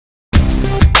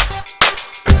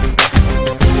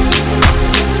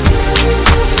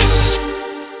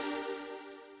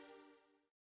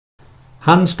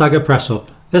Hand stagger press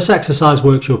up. This exercise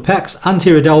works your pecs,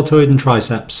 anterior deltoid and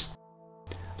triceps.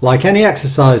 Like any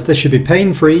exercise, this should be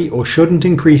pain-free or shouldn't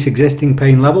increase existing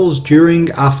pain levels during,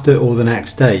 after or the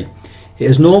next day. It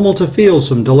is normal to feel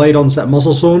some delayed onset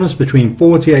muscle soreness between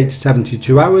 48 to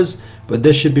 72 hours, but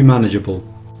this should be manageable.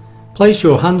 Place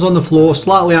your hands on the floor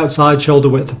slightly outside shoulder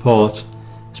width apart.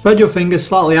 Spread your fingers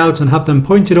slightly out and have them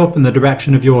pointed up in the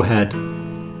direction of your head.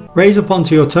 Raise up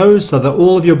onto your toes so that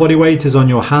all of your body weight is on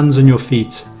your hands and your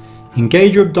feet.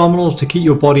 Engage your abdominals to keep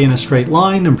your body in a straight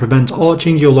line and prevent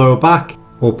arching your lower back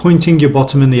or pointing your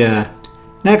bottom in the air.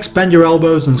 Next, bend your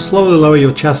elbows and slowly lower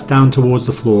your chest down towards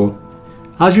the floor.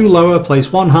 As you lower,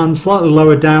 place one hand slightly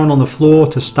lower down on the floor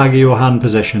to stagger your hand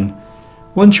position.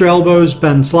 Once your elbows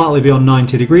bend slightly beyond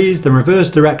 90 degrees, then reverse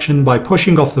direction by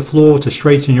pushing off the floor to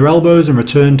straighten your elbows and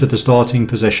return to the starting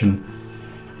position.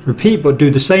 Repeat, but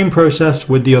do the same process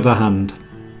with the other hand.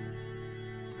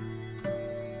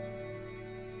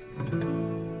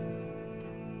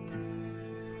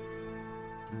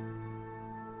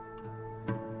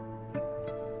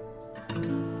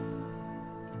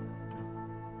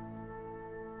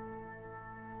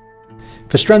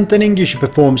 For strengthening, you should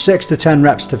perform 6 to 10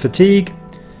 reps to fatigue.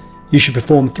 You should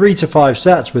perform 3 to 5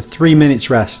 sets with 3 minutes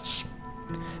rests.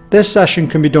 This session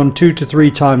can be done 2 to 3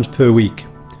 times per week.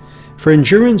 For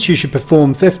endurance, you should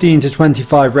perform 15 to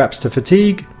 25 reps to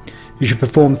fatigue. You should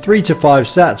perform 3 to 5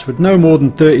 sets with no more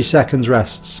than 30 seconds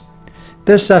rests.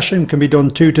 This session can be done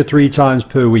 2 to 3 times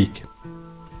per week.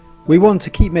 We want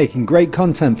to keep making great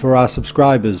content for our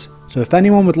subscribers, so if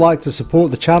anyone would like to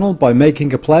support the channel by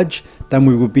making a pledge, then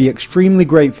we would be extremely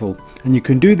grateful, and you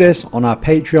can do this on our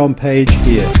Patreon page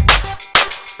here.